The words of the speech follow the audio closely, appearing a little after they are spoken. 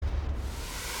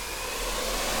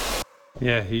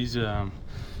Yeah, he's a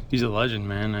legend,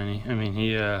 man. I mean,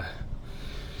 he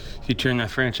turned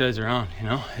that franchise around.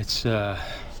 It's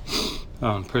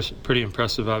pretty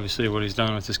impressive, obviously, what he's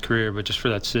done with his career, but just for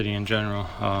that city in general.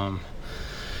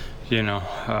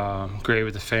 Great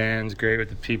with the fans, great with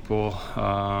the people.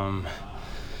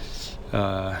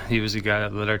 He was the guy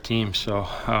that led our team, so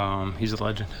he's a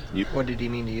legend. What did he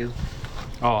mean to you?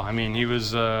 Oh, I mean, he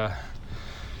was like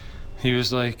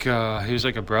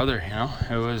a brother.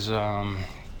 It was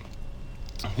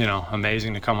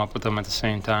amazing to come up with him at the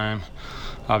same time.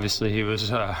 Obviously, he was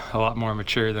a lot more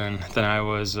mature than I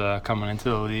was coming into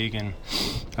the league and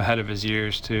ahead of his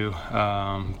years too.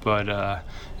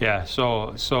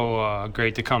 So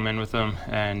great to come in with him,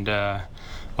 and a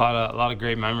lot of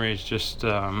great memories. Just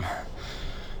on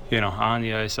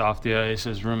the ice, off the ice,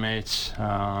 as roommates.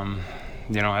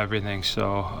 Everything. So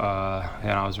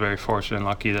I was very fortunate and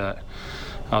lucky that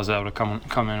I was able to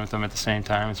come in with him at the same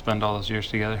time and spend all those years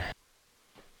together.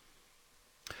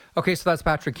 Okay, so that's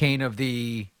Patrick Kane of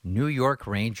the New York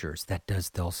Rangers. That does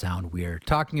still sound weird.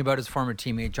 Talking about his former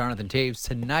teammate, Jonathan Toews,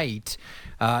 tonight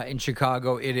in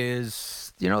Chicago. It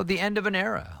is, the end of an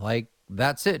era. Like,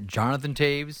 that's it. Jonathan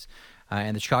Toews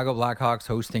and the Chicago Blackhawks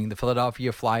hosting the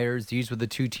Philadelphia Flyers. These were the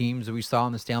two teams that we saw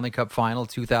in the Stanley Cup Final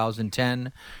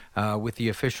 2010 with the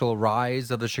official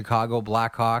rise of the Chicago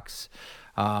Blackhawks.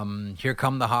 Here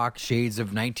come the Hawks, shades of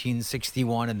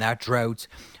 1961 and that drought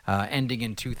ending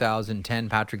in 2010.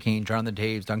 Patrick Kane, Jonathan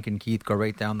Toews, Duncan Keith, go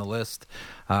right down the list.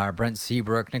 Brent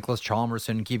Seabrook, Nicholas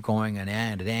Chalmerson, keep going, and.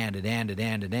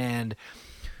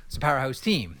 It's a powerhouse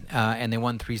team, and they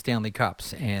won 3 Stanley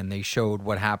Cups, and they showed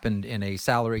what happened in a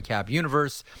salary cap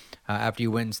universe. After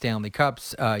you win Stanley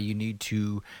Cups, you need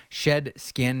to shed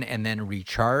skin and then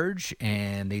recharge,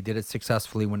 and they did it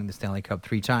successfully, winning the Stanley Cup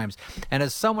 3 times. And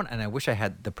as someone, and I wish I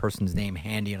had the person's name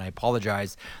handy, and I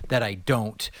apologize that I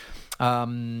don't,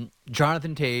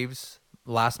 Jonathan Toews,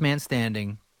 last man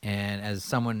standing, and as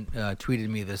someone tweeted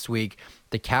me this week,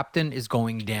 the captain is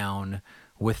going down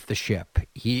with the ship.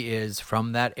 He is,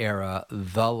 from that era,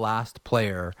 the last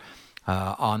player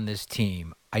on this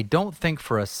team. I don't think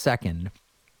for a second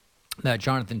that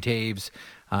Jonathan Toews,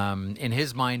 in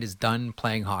his mind, is done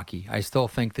playing hockey. I still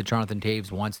think that Jonathan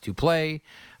Toews wants to play.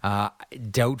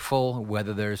 Doubtful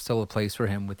whether there's still a place for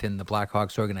him within the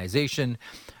Blackhawks organization,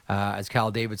 as Cal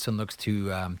Davidson looks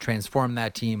to transform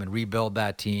that team and rebuild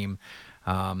that team.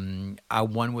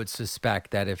 One would suspect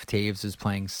that if Toews is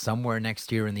playing somewhere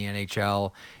next year in the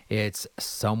NHL, it's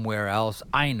somewhere else.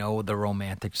 I know the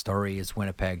romantic story is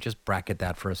Winnipeg. Just bracket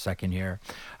that for a second here.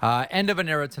 End of an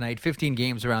era tonight. 15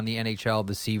 games around the NHL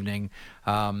this evening.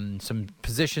 Some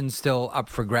positions still up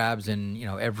for grabs in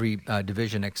every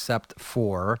division except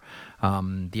for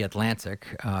the Atlantic.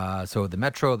 So the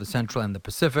Metro, the Central, and the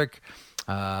Pacific.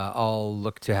 All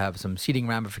look to have some seeding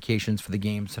ramifications for the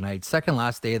games tonight. Second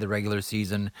last day of the regular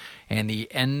season and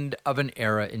the end of an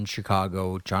era in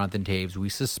Chicago. Jonathan Toews, we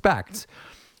suspect,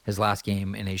 his last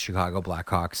game in a Chicago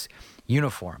Blackhawks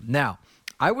uniform. Now,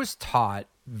 I was taught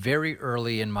very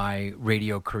early in my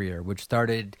radio career, which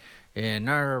started in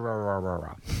like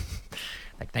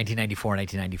 1994,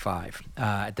 1995,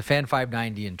 at the Fan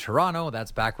 590 in Toronto.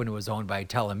 That's back when it was owned by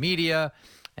Telemedia.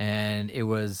 And it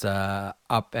was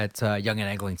up at Yonge and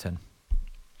Eglinton.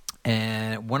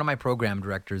 And one of my program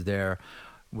directors there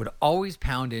would always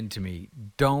pound into me,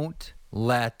 don't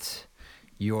let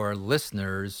your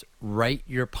listeners write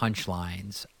your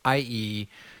punchlines, i.e.,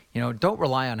 don't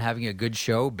rely on having a good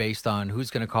show based on who's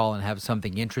going to call and have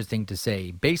something interesting to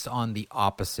say, based on the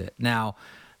opposite. Now,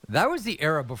 that was the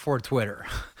era before Twitter.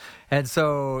 And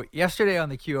so yesterday on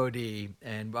the QOD,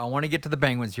 and I want to get to the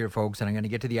Penguins here, folks, and I'm going to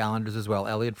get to the Islanders as well,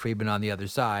 Elliot Friedman on the other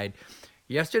side.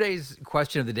 Yesterday's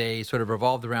question of the day sort of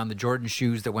revolved around the Jordan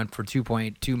shoes that went for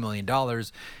 $2.2 million.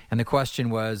 And the question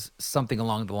was something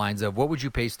along the lines of, what would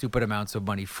you pay stupid amounts of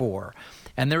money for?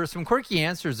 And there were some quirky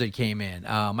answers that came in.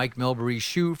 Mike Milbury's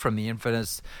shoe from the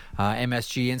infamous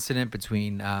MSG incident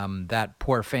between that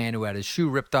poor fan who had his shoe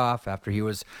ripped off after he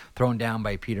was thrown down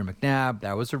by Peter McNabb.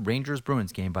 That was a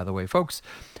Rangers-Bruins game, by the way, folks.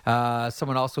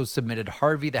 Someone also submitted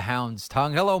Harvey the Hound's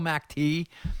tongue. Hello, Mac T,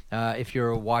 if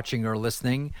you're watching or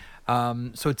listening.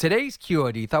 So today's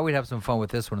QOD, thought we'd have some fun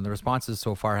with this one, and the responses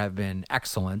so far have been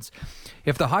excellent.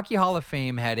 If the Hockey Hall of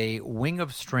Fame had a wing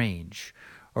of strange,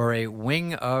 or a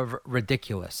wing of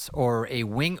ridiculous, or a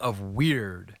wing of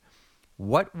weird,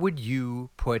 what would you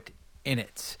put in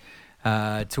it?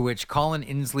 To which Colin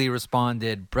Inslee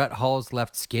responded, Brett Hull's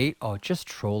left skate. Oh, just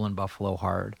trolling Buffalo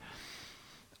hard.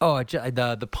 Oh,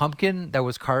 the pumpkin that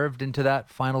was carved into that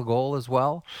final goal as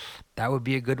well. That would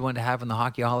be a good one to have in the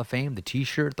Hockey Hall of Fame. The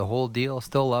T-shirt, the whole deal.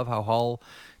 Still love how Hall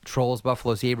trolls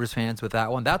Buffalo Sabres fans with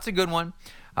that one. That's a good one.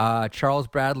 Charles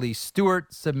Bradley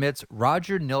Stewart submits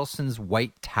Roger Nilsson's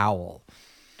white towel.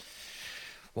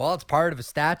 Well, it's part of a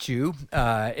statue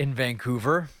in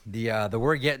Vancouver, the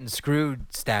We're Getting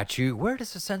Screwed statue. Where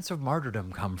does a sense of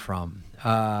martyrdom come from?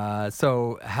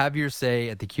 So have your say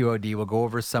at the QOD. We'll go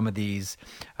over some of these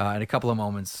in a couple of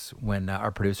moments when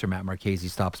our producer, Matt Marchese,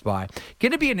 stops by.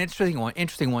 Going to be an interesting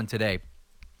one today.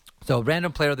 So,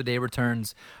 random player of the day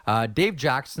returns. Dave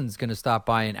Jackson's going to stop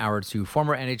by in hour two,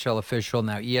 former NHL official,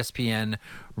 now ESPN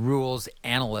rules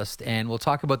analyst. And we'll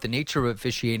talk about the nature of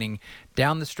officiating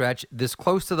down the stretch, this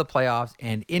close to the playoffs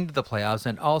and into the playoffs.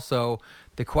 And also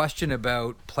the question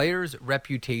about players'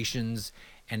 reputations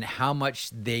and how much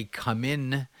they come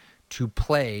in to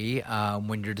play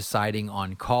when you're deciding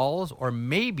on calls, or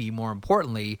maybe more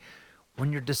importantly,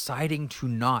 when you're deciding to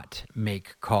not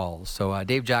make calls. So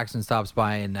Dave Jackson stops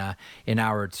by in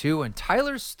hour two, and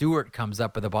Tyler Stewart comes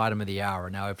up at the bottom of the hour.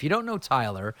 Now, if you don't know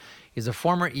Tyler, he's a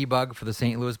former E-Bug for the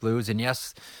St. Louis Blues, and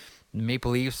yes,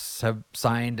 Maple Leafs have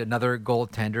signed another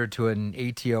goaltender to an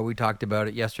ATO. We talked about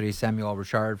it yesterday, Samuel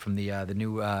Richard from the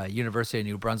new University of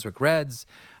New Brunswick Reds.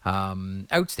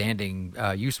 Outstanding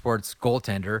U Sports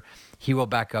goaltender. He will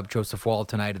back up Joseph Wall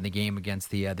tonight in the game against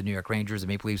the New York Rangers, the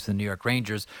Maple Leafs and the New York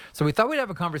Rangers. So we thought we'd have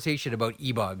a conversation about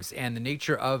e-bugs and the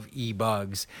nature of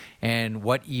e-bugs and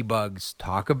what e-bugs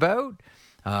talk about.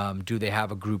 Do they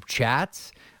have a group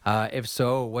chat? If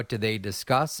so, what do they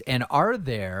discuss? And are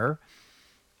there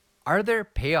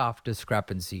payoff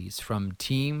discrepancies from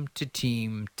team to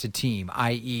team to team,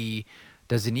 i.e.,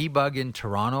 does an e-bug in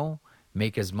Toronto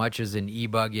make as much as an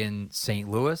e-bug in St.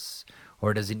 Louis?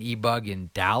 Or does an e-bug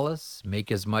in Dallas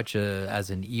make as much as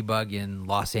an e-bug in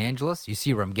Los Angeles? You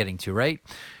see where I'm getting to, right?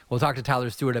 We'll talk to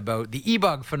Tyler Stewart about the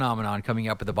e-bug phenomenon coming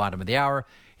up at the bottom of the hour.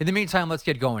 In the meantime, let's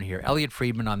get going here. Elliot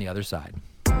Friedman on the other side.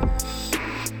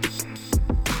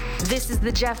 This is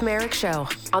the Jeff Marek Show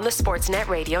on the Sportsnet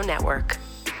Radio Network.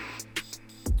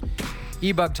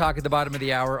 E-bug talk at the bottom of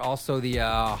the hour. Also the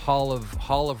Hall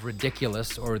of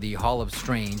Ridiculous, or the Hall of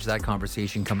Strange, that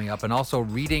conversation coming up. And also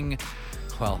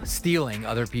stealing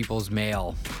other people's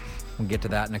mail. We'll get to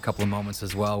that in a couple of moments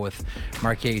as well with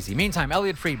Marchese. Meantime,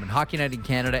 Elliot Friedman, Hockey Night in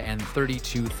Canada, and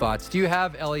 32 Thoughts. Do you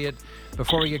have, Elliot,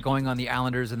 before we get going on the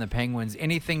Islanders and the Penguins,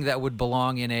 anything that would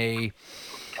belong in a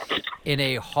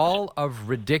Hall of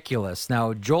Ridiculous?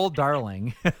 Now, Joel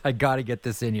Darling, I got to get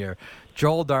this in here.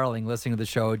 Joel Darling, listening to the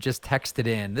show, just texted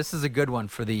in. This is a good one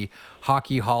for the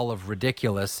Hockey Hall of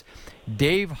Ridiculous.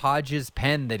 Dave Hodges'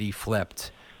 pen that he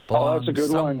flipped belongs that's a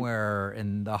good somewhere one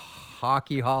in the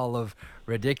Hockey Hall of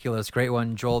Ridiculous. Great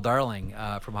one, Joel Darling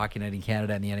from Hockey Night in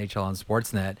Canada and the NHL on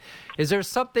Sportsnet. Is there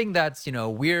something that's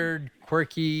weird,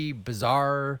 quirky,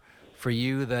 bizarre for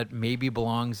you that maybe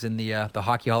belongs in the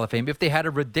Hockey Hall of Fame if they had a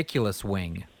ridiculous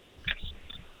wing?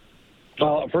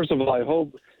 Well, first of all, I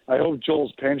hope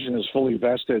Joel's pension is fully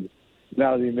vested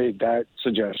now that he made that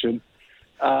suggestion.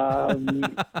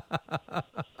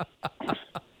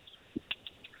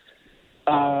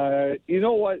 You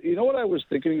know what I was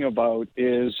thinking about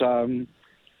is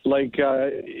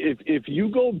if you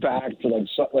go back to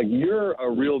you're a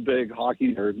real big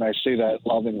hockey nerd, and I say that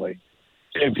lovingly.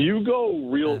 If you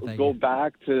go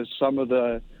back to some of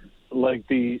the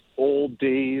old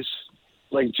days,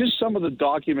 just some of the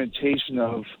documentation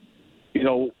of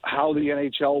how the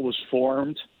NHL was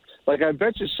formed. I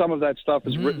bet you some of that stuff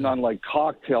is written on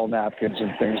cocktail napkins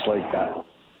and things like that.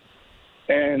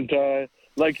 And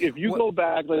if you go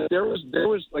back, there was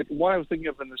what I was thinking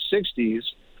of in the '60s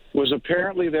was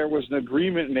apparently there was an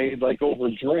agreement made over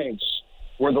drinks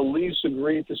where the Leafs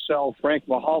agreed to sell Frank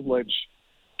Mahovlich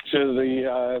to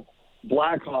the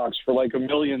Blackhawks for $1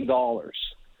 million,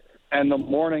 and the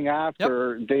morning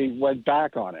after they went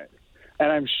back on it.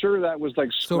 And I'm sure that was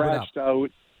scratched out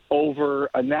over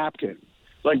a napkin.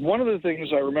 One of the things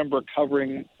I remember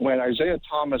covering when Isaiah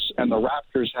Thomas and the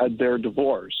Raptors had their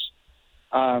divorce,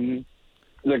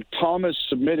 Thomas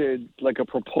submitted a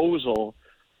proposal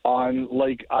on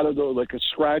a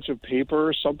scratch of paper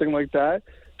or something like that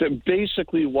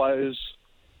basically was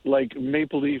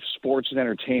Maple Leaf Sports and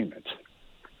Entertainment.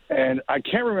 And I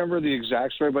can't remember the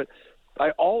exact story, but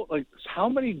how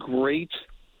many great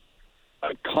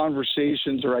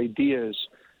conversations or ideas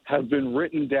have been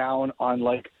written down on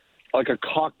a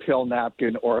cocktail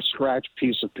napkin or a scratch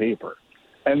piece of paper.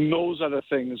 And those are the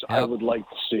things I would like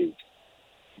to see.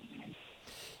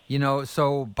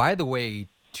 So by the way,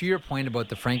 to your point about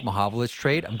the Frank Mahovlich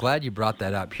trade, I'm glad you brought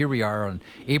that up. Here we are on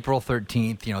April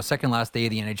 13th, second last day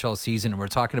of the NHL season, and we're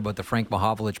talking about the Frank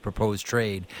Mahovlich proposed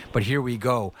trade. But here we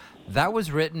go. That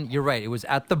was written, you're right, it was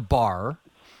at the bar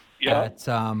at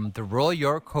the Royal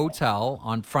York Hotel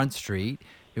on Front Street.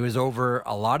 It was over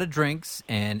a lot of drinks,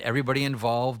 and everybody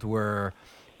involved were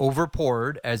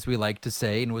overpoured, as we like to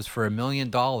say, and it was for $1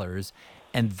 million.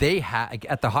 And they had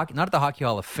at the hockey, not at the Hockey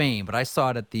Hall of Fame, but I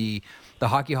saw it at the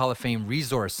Hockey Hall of Fame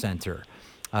Resource Center.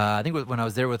 I think when I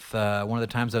was there with one of the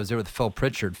times I was there with Phil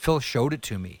Pritchard, Phil showed it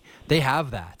to me. They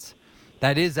have that.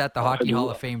 That is at the Hockey Hall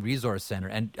of Fame Resource Center,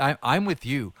 and I'm with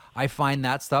you. I find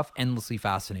that stuff endlessly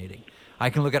fascinating. I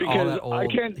can look at all that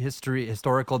old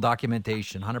historical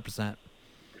documentation, 100%.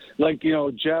 Like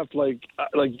Jeff, like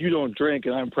you don't drink,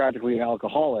 and I'm practically an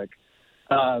alcoholic.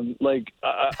 I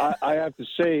have to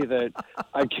say that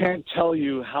I can't tell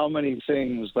you how many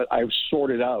things that I've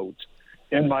sorted out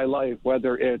in my life,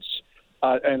 whether it's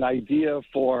an idea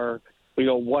for,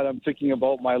 what I'm thinking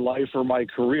about my life or my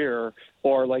career,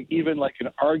 or even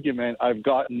an argument I've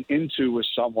gotten into with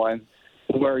someone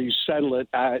where you settle it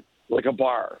at a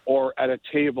bar or at a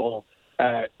table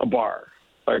at a bar.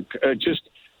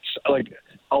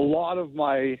 A lot of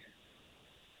my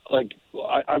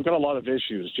I've got a lot of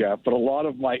issues, Jeff, but a lot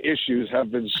of my issues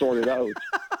have been sorted out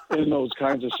in those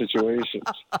kinds of situations.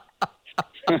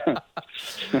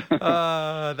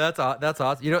 That's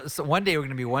awesome. So one day we're going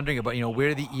to be wondering about,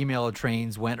 where the email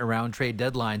trains went around trade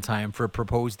deadline time for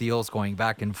proposed deals going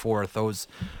back and forth. Those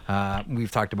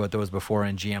we've talked about those before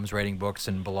in GMs writing books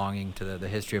and belonging to the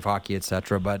history of hockey,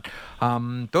 etc. But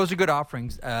those are good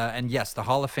offerings. And yes, the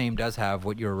Hall of Fame does have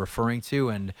what you're referring to,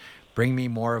 and bring me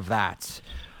more of that.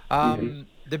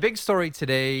 The big story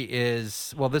today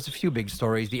is, there's a few big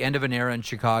stories. The end of an era in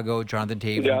Chicago. Jonathan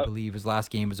Toews, I believe his last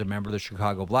game as a member of the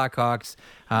Chicago Blackhawks.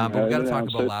 But we've got to talk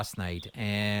about last night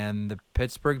and the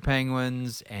Pittsburgh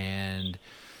Penguins and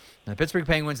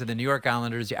the New York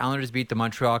Islanders. The Islanders beat the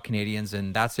Montreal Canadiens,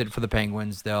 and that's it for the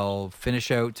Penguins. They'll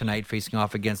finish out tonight facing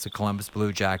off against the Columbus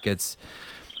Blue Jackets.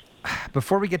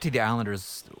 Before we get to the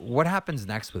Islanders, what happens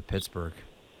next with Pittsburgh?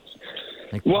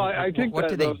 I think what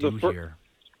do they do here?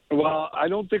 Well, I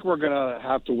don't think we're going to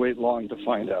have to wait long to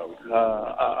find out.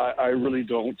 I really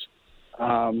don't.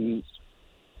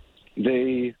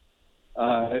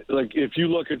 If you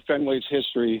look at Fenway's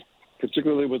history,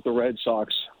 particularly with the Red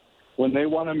Sox, when they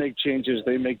want to make changes,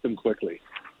 they make them quickly.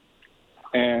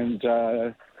 And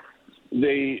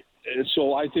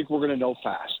so I think we're going to know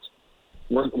fast,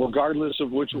 regardless of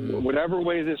whatever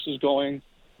way this is going,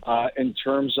 in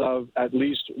terms of at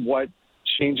least what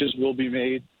changes will be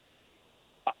made.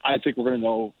 I think we're going to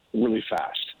know really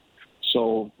fast.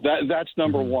 So that's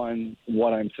number one,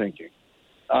 what I'm thinking.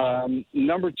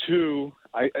 Number two,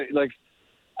 I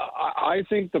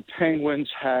think the Penguins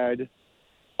had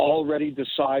already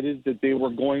decided that they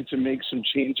were going to make some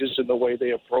changes in the way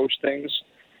they approach things.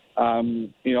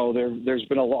 There's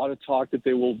been a lot of talk that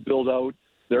they will build out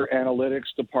their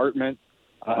analytics department,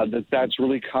 that's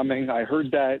really coming. I heard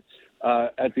that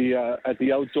at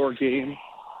the outdoor game,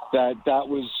 that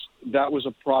was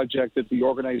a project that the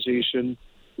organization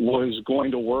was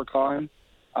going to work on.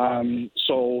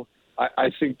 So I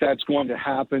think that's going to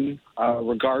happen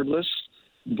regardless.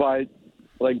 But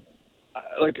like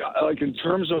in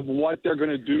terms of what they're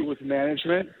going to do with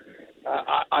management,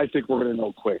 I think we're going to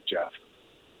know quick, Jeff.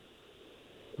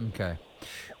 Okay.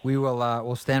 We will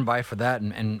we'll stand by for that.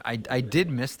 And I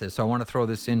did miss this, so I want to throw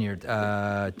this in here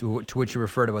to which you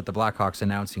referred about the Blackhawks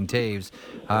announcing Toews.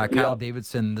 Kyle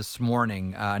Davidson this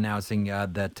morning announcing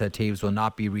that Toews will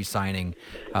not be re-signing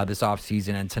this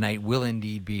offseason, and tonight will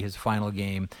indeed be his final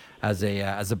game as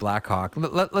a Blackhawk.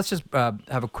 Let's just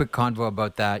have a quick convo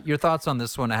about that. Your thoughts on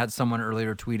this one? I had someone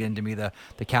earlier tweet into me the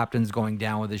captain's going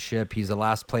down with his ship. He's the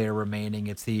last player remaining.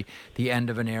 It's the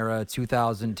end of an era,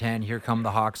 2010. Here come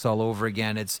the Hawks all over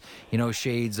again. It's,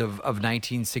 shades of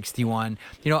 1961.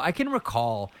 I can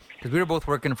recall, because we were both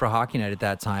working for Hockey Night at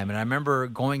that time, and I remember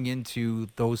going into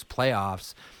those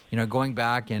playoffs, going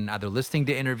back and either listening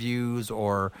to interviews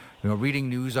or, reading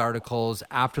news articles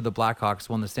after the Blackhawks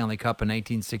won the Stanley Cup in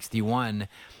 1961.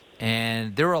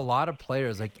 And there were a lot of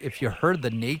players, like if you heard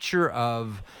the nature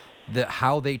of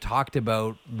how they talked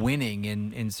about winning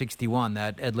in 61,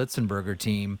 that Ed Litzenberger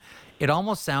team, it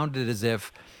almost sounded as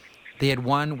if they had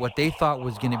won what they thought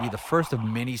was going to be the first of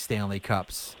many Stanley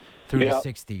Cups through the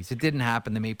 60s. It didn't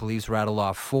happen. The Maple Leafs rattled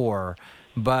off 4.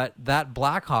 But that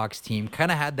Blackhawks team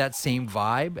kind of had that same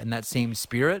vibe and that same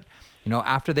spirit.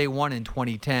 After they won in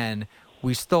 2010,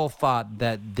 we still thought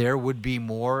that there would be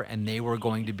more and they were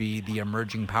going to be the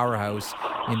emerging powerhouse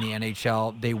in the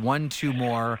NHL. They won 2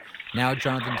 more. Now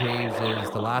Jonathan Toews is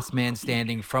the last man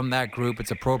standing from that group.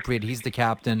 It's appropriate. He's the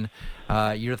captain.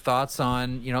 Your thoughts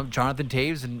on, Jonathan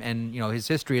Toews and his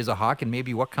history as a Hawk and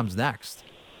maybe what comes next?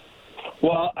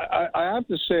 Well, I have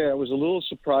to say I was a little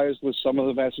surprised with some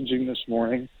of the messaging this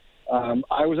morning.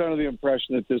 I was under the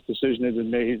impression that this decision had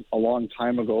been made a long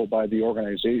time ago by the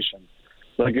organization.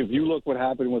 Like, if you look what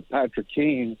happened with Patrick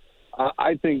Kane,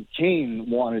 I think Kane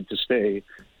wanted to stay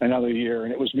another year,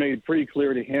 and it was made pretty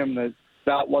clear to him that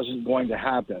that wasn't going to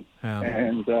happen. Yeah.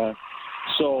 And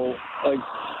so,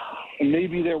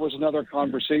 maybe there was another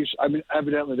conversation. I mean,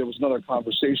 evidently there was another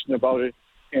conversation about it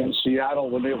in Seattle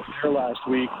when they were there last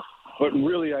week. But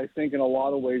really, I think in a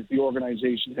lot of ways the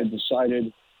organization had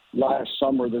decided last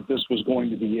summer that this was going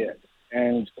to be it,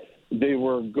 and they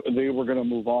were going to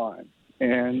move on.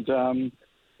 And so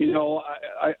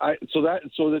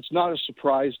that's not a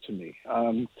surprise to me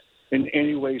in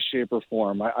any way, shape, or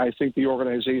form. I think the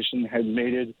organization had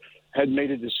made a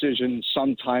decision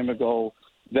some time ago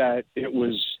that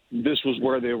this was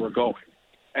where they were going,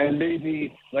 and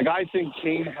maybe I think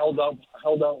Kane held out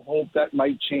hope that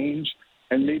might change.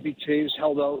 And maybe Toews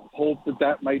held out hope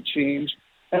that might change.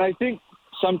 And I think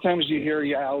sometimes you hear,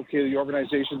 the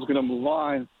organization's going to move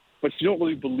on, but you don't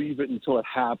really believe it until it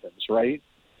happens, right?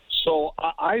 So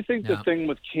I think the thing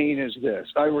with Kane is this.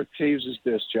 With Toews is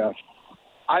this, Jeff.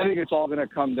 I think it's all going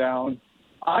to come down.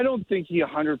 I don't think he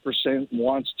 100%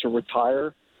 wants to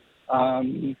retire.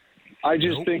 I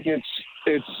just think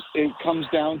it comes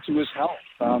down to his health.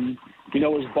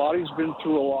 His body's been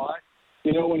through a lot.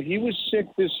 When he was sick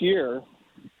this year,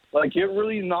 it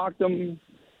really knocked him.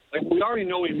 We already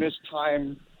know he missed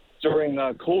time during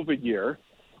the COVID year,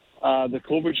 the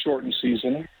COVID shortened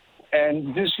season.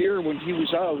 And this year when he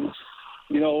was out,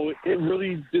 it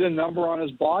really did a number on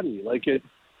his body.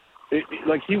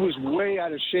 He was way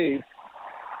out of shape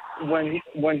when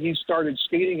he started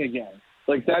skating again.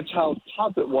 That's how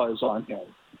tough it was on him.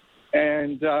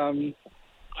 And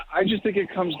I just think it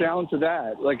comes down to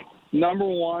that. Number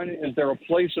one, is there a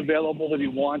place available that he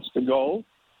wants to go?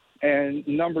 And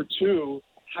number two,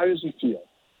 how does he feel?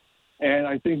 And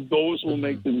I think those will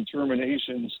make the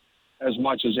determinations as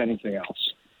much as anything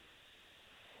else.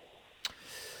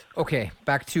 Okay,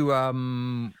 back to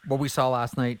what we saw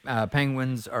last night.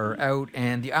 Penguins are out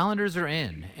and the Islanders are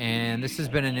in. And this has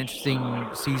been an interesting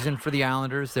season for the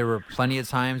Islanders. There were plenty of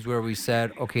times where we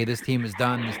said, okay, this team is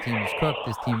done, this team is cooked,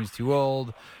 this team is too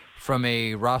old. From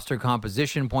a roster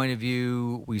composition point of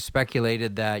view, we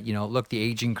speculated that, the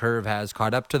aging curve has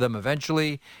caught up to them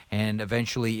eventually, and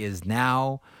eventually is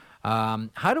now.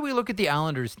 How do we look at the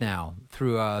Islanders now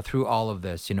through all of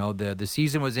this? The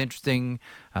season was interesting.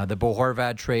 The Bo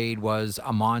Horvat trade was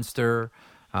a monster.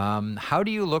 How do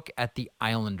you look at the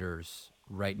Islanders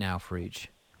right now, Friedge?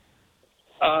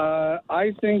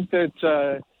 I think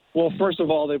that, first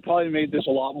of all, they probably made this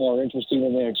a lot more interesting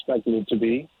than they expected it to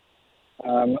be.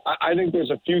 I think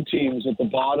there's a few teams at the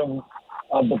bottom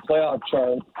of the playoff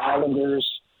chart, Islanders,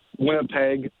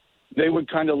 Winnipeg. They would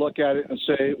kind of look at it and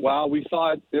say, wow, we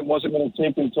thought it wasn't going to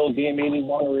take until game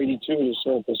 81 or 82 to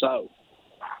sort this out.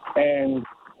 And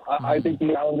I think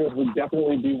the Islanders would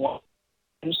definitely be one of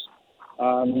those.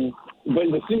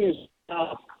 But the thing is,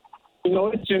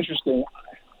 it's interesting.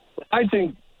 I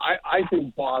think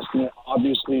Boston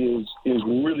obviously is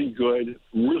really good,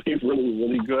 really, really,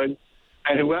 really good.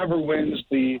 And whoever wins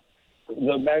the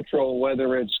Metro,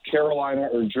 whether it's Carolina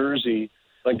or Jersey,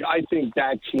 I think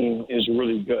that team is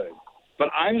really good. But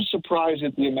I'm surprised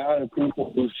at the amount of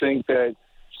people who think that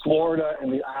Florida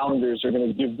and the Islanders are going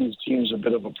to give these teams a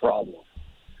bit of a problem.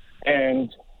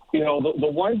 And,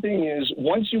 the one thing is,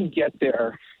 once you get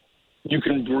there, you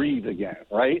can breathe again,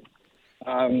 right?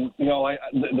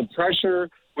 The pressure,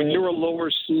 when you're a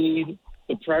lower seed,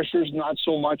 the pressure's not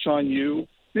so much on you.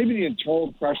 Maybe the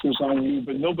internal pressure's on you,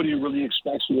 but nobody really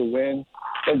expects you to win.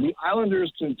 And the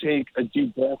Islanders can take a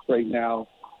deep breath right now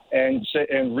and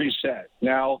reset.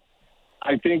 Now,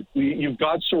 I think you've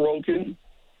got Sorokin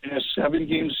in a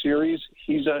 7-game series.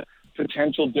 He's a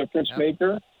potential difference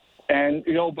maker. And,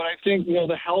 but I think,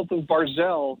 the health of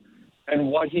Barzal and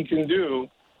what he can do,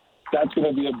 that's going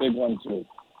to be a big one too.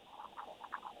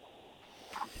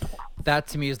 That,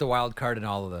 to me, is the wild card in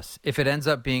all of this. If it ends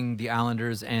up being the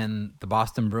Islanders and the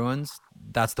Boston Bruins,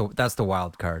 that's the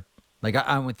wild card.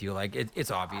 I'm with you.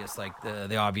 It's obvious.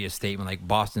 The obvious statement.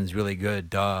 Boston's really good.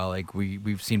 Duh.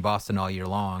 We've seen Boston all year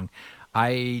long.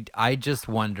 I just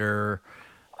wonder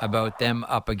about them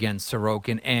up against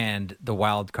Sorokin and the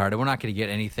wild card. And we're not going to get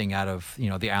anything out of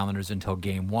the Islanders until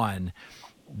game 1.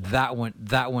 that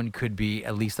one could be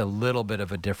at least a little bit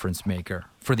of a difference maker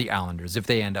for the Islanders if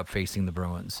they end up facing the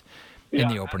Bruins in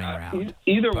the opening round.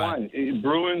 Either one,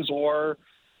 Bruins or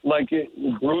like you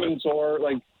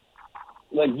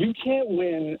can't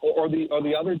win, or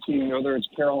the other team, whether it's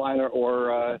Carolina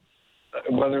or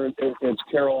whether it's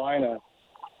Carolina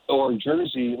or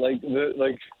Jersey,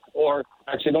 or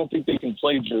actually I don't think they can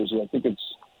play Jersey. I think it's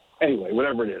anyway,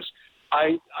 whatever it is.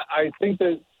 I think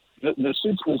that the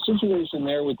situation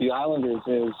there with the Islanders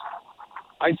is,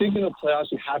 I think in the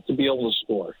playoffs you have to be able to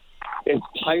score. It's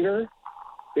tighter.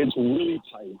 It's really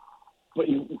tight. But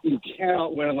you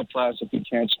cannot win in the playoffs if you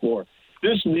can't score.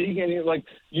 This league, and you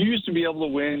used to be able to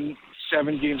win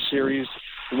 7-game series,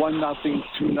 1-0,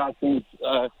 2-0,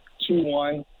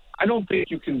 2-1. I don't think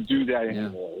you can do that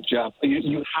anymore, Jeff.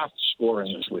 You have to score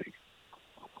in this league.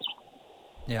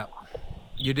 Yeah,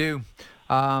 you do.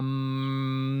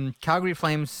 Calgary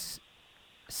Flames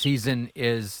season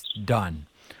is done.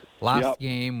 Last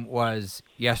game was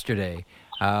yesterday.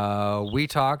 We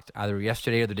talked either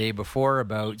yesterday or the day before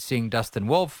about seeing Dustin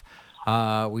Wolf.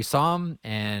 We saw him,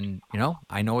 and,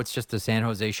 I know it's just the San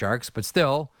Jose Sharks, but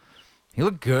still, he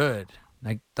looked good.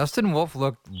 Like, Dustin Wolf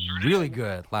looked really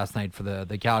good last night for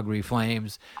the Calgary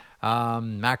Flames.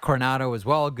 Matt Coronado as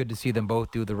well. Good to see them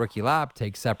both do the rookie lap,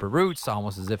 take separate routes,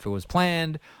 almost as if it was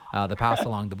planned. The pass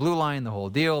along the blue line, the whole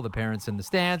deal, the parents in the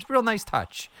stands. Real nice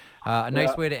touch. A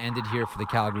nice way to end it here for the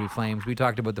Calgary Flames. We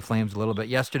talked about the Flames a little bit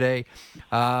yesterday.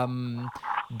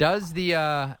 Does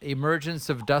the emergence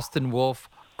of Dustin Wolf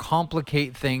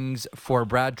complicate things for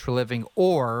Brad Treliving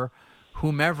or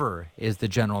whomever is the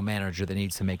general manager that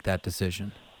needs to make that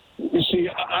decision? You see,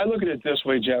 I look at it this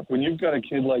way, Jeff. When you've got a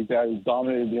kid like that who's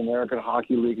dominated the American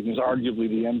Hockey League and is arguably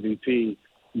the MVP,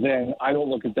 then I don't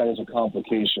look at that as a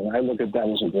complication. I look at that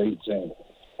as a great thing.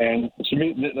 And to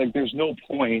me, there's no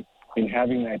point in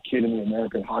having that kid in the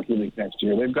American Hockey League next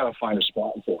year. They've got to find a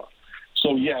spot for him.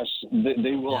 So, yes,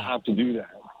 they will have to do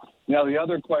that. Now, the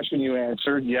other question you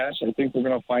answered, yes, I think we're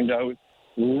going to find out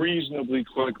reasonably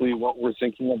quickly what we're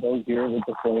thinking about here with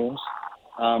the Flames.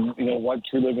 What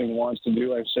Treliving wants to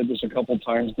do. I've said this a couple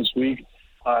times this week.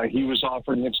 He was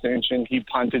offered an extension. He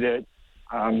punted it.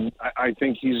 I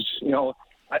think he's,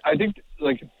 I think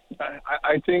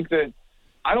that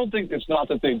I don't think it's not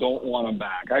that they don't want him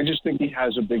back. I just think he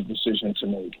has a big decision to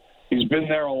make. He's been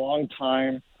there a long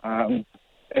time, and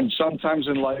sometimes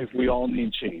in life we all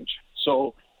need change.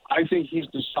 So I think he's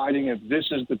deciding if this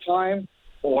is the time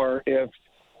or if,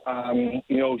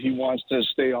 he wants to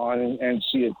stay on and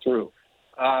see it through.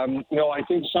 I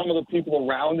think some of the people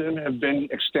around him have been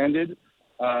extended.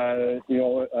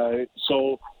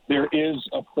 So there is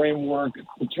a framework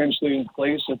potentially in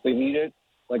place if they need it.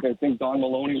 Like, I think Don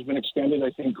Maloney's been extended.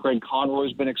 I think Craig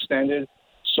Conroy's been extended.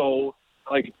 So,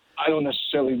 I don't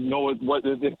necessarily know if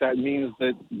that means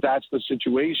that that's the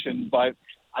situation, but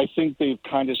I think they've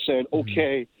kind of said,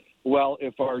 okay, well,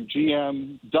 if our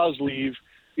GM does leave,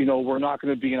 we're not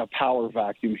going to be in a power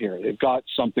vacuum here. They've got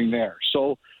something there.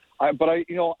 So,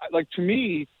 to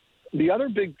me, the other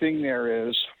big thing there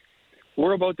is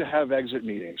we're about to have exit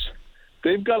meetings.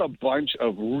 They've got a bunch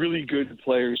of really good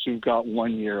players who've got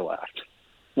 1 year left.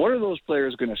 What are those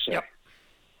players going to say?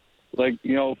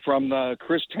 Yep. From the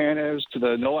Chris Tanevs to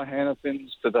the Noah Hannafins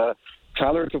to the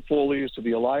Tyler Toffoli's to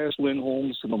the Elias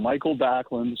Lindholms to the Michael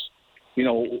Backlunds.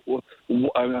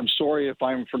 I'm sorry if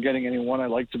I'm forgetting anyone. I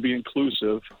like to be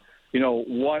inclusive.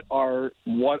 What are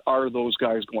those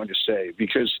guys going to say?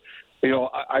 Because,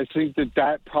 I think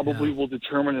that probably will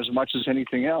determine as much as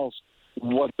anything else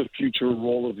what the future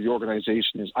role of the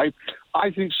organization is. I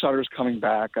think Sutter's coming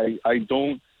back. I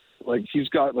don't he's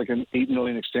got an $8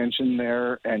 million extension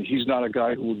there, and he's not a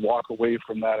guy who would walk away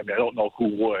from that. I don't know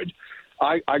who would.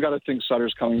 I got to think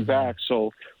Sutter's coming back. So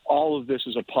all of this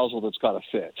is a puzzle that's got to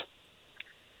fit.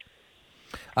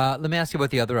 Let me ask you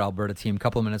about the other Alberta team. A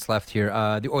couple of minutes left here.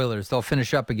 The Oilers, they'll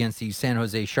finish up against the San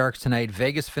Jose Sharks tonight.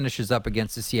 Vegas finishes up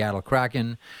against the Seattle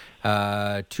Kraken.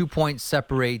 2 points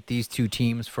separate these two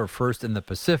teams for first in the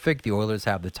Pacific. The Oilers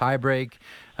have the tiebreak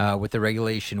with the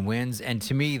regulation wins. And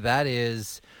to me, that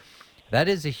is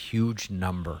a huge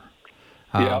number.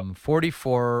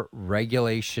 44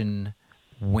 regulation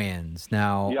wins.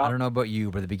 Now, I don't know about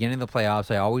you, but at the beginning of the playoffs,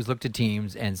 I always look to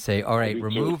teams and say, all right,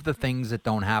 remove the things that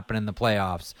don't happen in the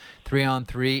playoffs.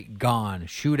 3-on-3, gone.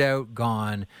 Shootout,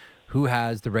 gone. Who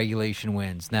has the regulation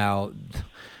wins? Now,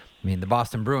 the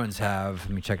Boston Bruins have,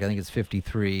 let me check, I think it's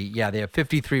 53. Yeah, they have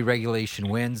 53 regulation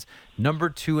wins. Number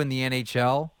 2 in the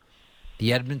NHL,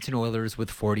 the Edmonton Oilers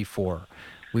with 44.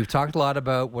 We've talked a lot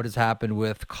about what has happened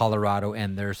with Colorado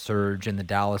and their surge, and the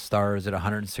Dallas Stars at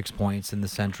 106 points in the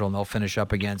Central, and they'll finish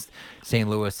up against St.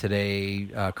 Louis today.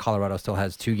 Colorado still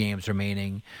has 2 games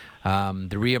remaining.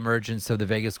 The reemergence of the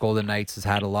Vegas Golden Knights has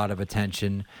had a lot of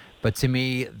attention, but to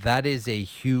me, that is a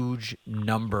huge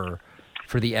number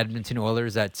for the Edmonton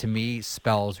Oilers that, to me,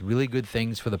 spells really good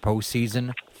things for the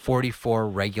postseason. 44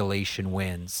 regulation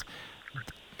wins.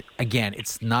 Again,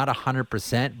 it's not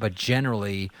 100%, but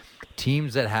generally,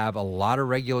 teams that have a lot of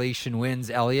regulation wins,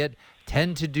 Elliot,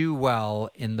 tend to do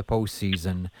well in the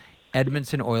postseason.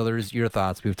 Edmonton Oilers, your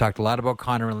thoughts? We've talked a lot about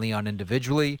Connor and Leon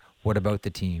individually. What about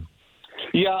the team?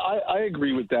 Yeah, I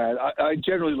agree with that. I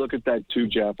generally look at that too,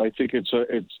 Jeff. I think it's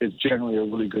generally a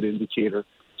really good indicator.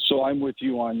 So I'm with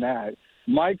you on that.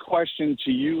 My question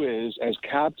to you is, as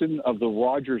captain of the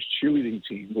Rogers cheerleading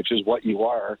team, which is what you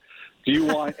are, do you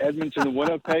want Edmonton and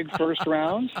Winnipeg first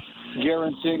round,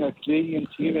 guaranteeing a Canadian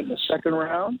team in the second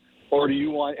round, or do you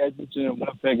want Edmonton and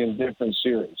Winnipeg in different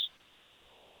series?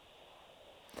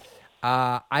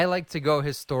 I like to go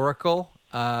historical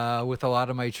with a lot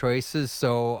of my choices,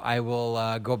 so I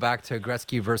will go back to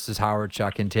Gretzky versus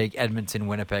Howard-Chuck and take Edmonton,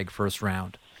 Winnipeg first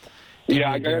round.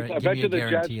 I bet you the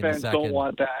Jets fans don't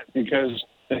want that because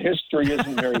the history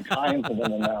isn't very kind to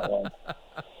them in that one.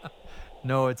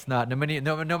 No, it's not. No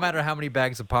matter how many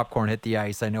bags of popcorn hit the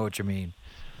ice, I know what you mean.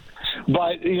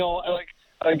 But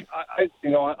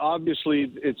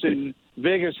obviously, it's in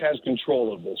Vegas has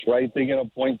control of this, right? They get a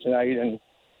point tonight, and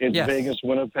it's Vegas,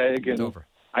 Winnipeg, and it's over.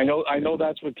 I know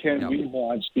that's what Ken Weed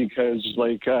wants because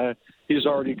he's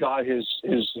already got his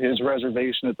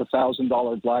reservation at the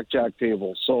 $1,000 blackjack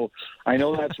table. So I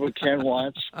know that's what Ken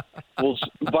wants.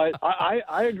 But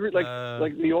I agree.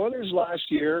 Like the Oilers last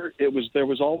year, there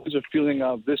was always a feeling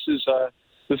of this is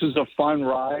a fun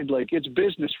ride. Like it's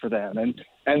business for them,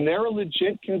 and they're a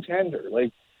legit contender.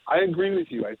 Like I agree with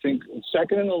you. I think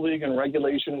second in the league in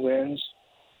regulation wins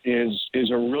is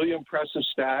a really impressive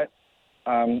stat.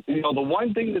 The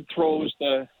one thing that throws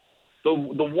the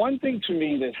one thing to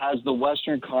me that has the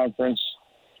Western Conference,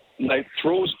 like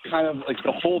throws kind of like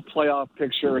the whole playoff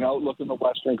picture and outlook in the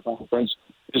Western Conference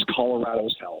is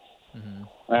Colorado's health.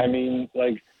 Mm-hmm. I mean,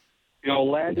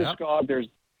 Landeskog, there's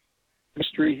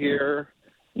history here.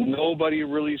 Nobody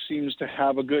really seems to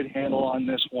have a good handle on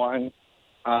this one.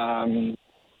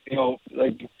 It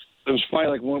was funny,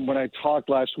 like when I talked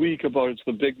last week about it's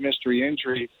the big mystery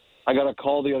injury, I got a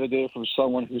call the other day from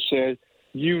someone who said,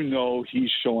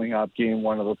 he's showing up game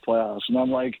one of the playoffs. And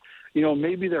I'm like,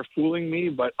 maybe they're fooling me,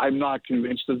 but I'm not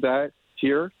convinced of that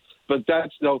here. But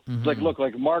that's, like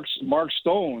Mark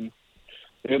Stone,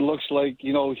 it looks like,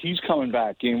 he's coming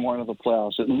back game one of the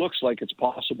playoffs. It looks like it's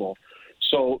possible.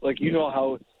 So,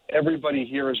 how everybody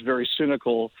here is very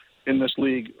cynical in this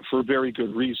league for very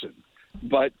good reason.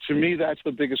 But to me, that's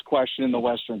the biggest question in the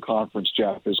Western Conference,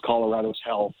 Jeff, is Colorado's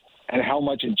health and how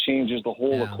much it changes the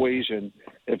whole equation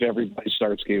if everybody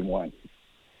starts game one.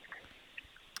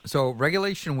 So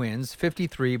regulation wins,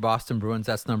 53 Boston Bruins,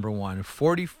 that's number one.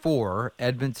 44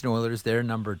 Edmonton Oilers, they're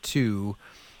number two.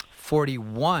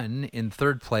 41 in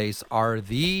third place are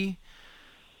the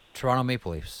Toronto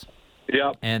Maple Leafs.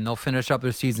 Yep. And they'll finish up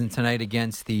their season tonight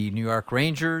against the New York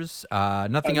Rangers.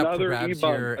 Nothing up for grabs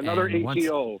here. Another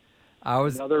ATO.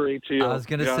 Another ATO. I was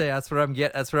going to say that's what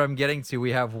I'm getting to.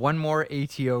 We have one more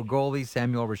ATO goalie,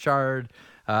 Samuel Richard,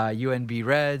 UNB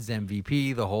Reds,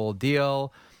 MVP, the whole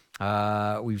deal.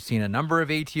 We've seen a number of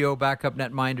ATO backup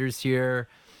netminders here.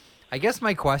 I guess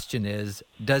my question is,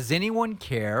 does anyone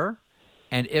care?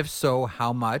 And if so,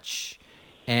 how much?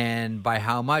 And by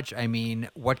how much, I mean,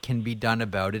 what can be done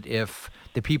about it if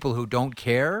the people who don't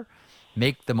care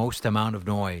make the most amount of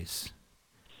noise?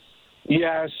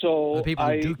 Yeah, so the people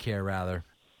who do care, rather.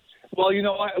 Well,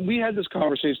 we had this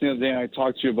conversation the other day, and I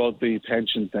talked to you about the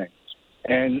pension thing,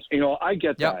 and I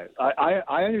get that.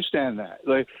 I understand that.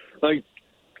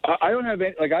 I don't have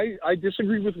any. I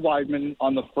disagree with Weidman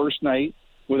on the first night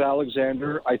with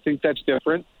Alexander. I think that's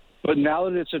different. But now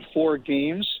that it's at 4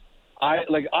 games,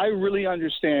 I really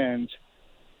understand.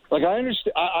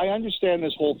 I understand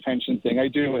this whole pension thing. I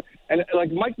do. And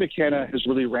Mike McKenna has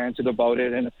really ranted about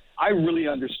it, and I really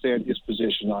understand his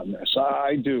position on this.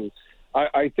 I do.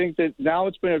 I think that now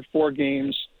it's been at 4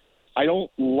 games. I don't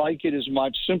like it as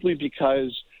much simply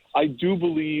because I do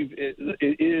believe it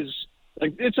is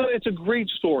it's a great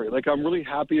story. I'm really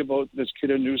happy about this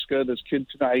kid Anuska, this kid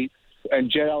tonight, and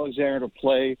Jed Alexander to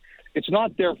play. It's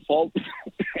not their fault,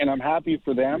 and I'm happy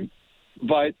for them.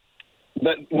 But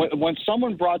when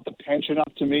someone brought the pension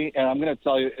up to me, and I'm going to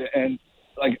tell you, and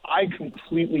I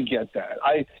completely get that.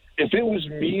 If it was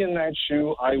me in that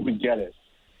shoe, I would get it.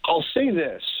 I'll say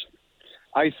this: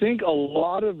 I think a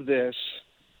lot of this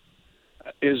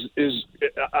is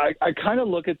I kind of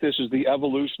look at this as the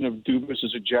evolution of Dubas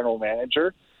as a general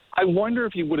manager. I wonder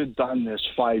if he would have done this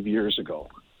 5 years ago.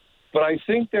 But I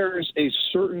think there's a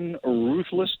certain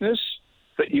ruthlessness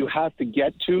that you have to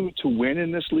get to win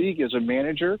in this league as a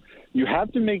manager. You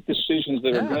have to make decisions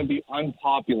that are going to be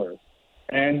unpopular.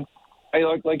 And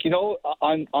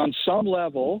on some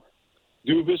level,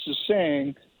 Dubas is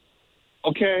saying,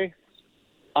 okay,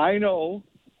 I know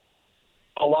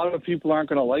a lot of people aren't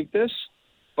going to like this,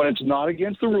 but it's not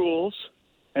against the rules,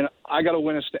 and I got to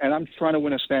win and I'm trying to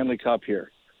win a Stanley Cup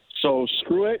here. So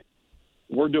screw it,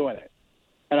 we're doing it.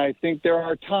 And I think there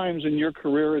are times in your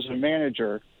career as a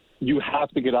manager you have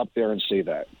to get up there and say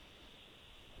that.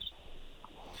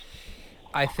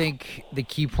 I think the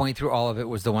key point through all of it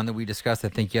was the one that we discussed, I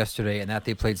think, yesterday, and that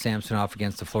they played Samsonov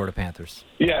against the Florida Panthers.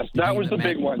 Yes, that was the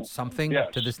big one. Something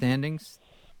to the standings.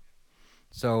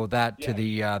 So that to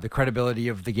the credibility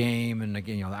of the game, and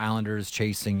again, the Islanders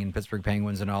chasing and Pittsburgh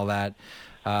Penguins and all that.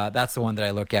 That's the one that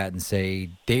I look at and say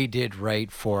they did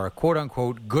right for a quote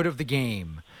unquote good of the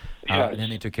game. And then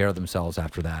they took care of themselves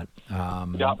after that.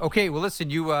 Okay, well, listen,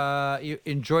 you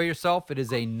enjoy yourself. It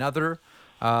is another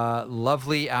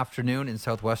lovely afternoon in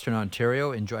southwestern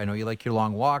Ontario. Enjoy. I know you like your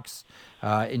long walks.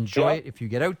 Enjoy it if you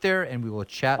get out there, and we will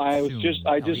chat soon.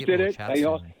 I just did it.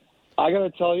 I got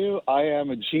to tell you, I am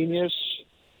a genius,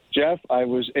 Jeff. I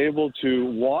was able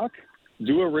to walk,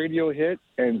 do a radio hit,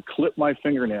 and clip my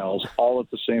fingernails all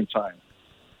at the same time.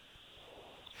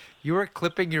 You were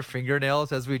clipping your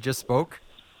fingernails as we just spoke?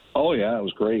 Oh, yeah, it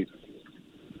was great.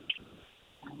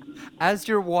 As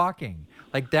you're walking,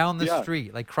 like down the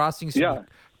street, like crossing some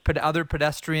other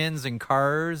pedestrians and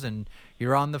cars, and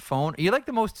you're on the phone. You're like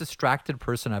the most distracted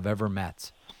person I've ever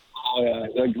met. Oh, yeah.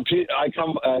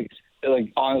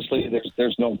 Honestly,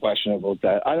 there's no question about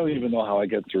that. I don't even know how I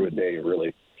get through a day,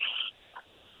 really.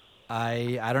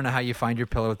 I don't know how you find your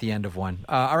pillow at the end of one.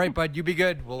 All right, bud, you be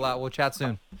good. We'll chat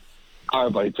soon. All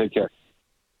right, buddy. Take care.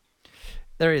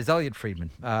 There he is, Elliot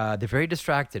Friedman. They're very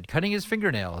distracted, cutting his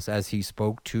fingernails as he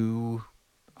spoke to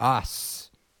us,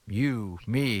 you,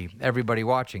 me, everybody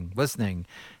watching, listening.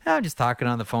 I'm just talking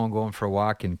on the phone, going for a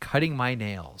walk, and cutting my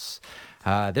nails.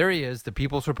 There he is, the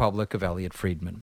People's Republic of Elliot Friedman.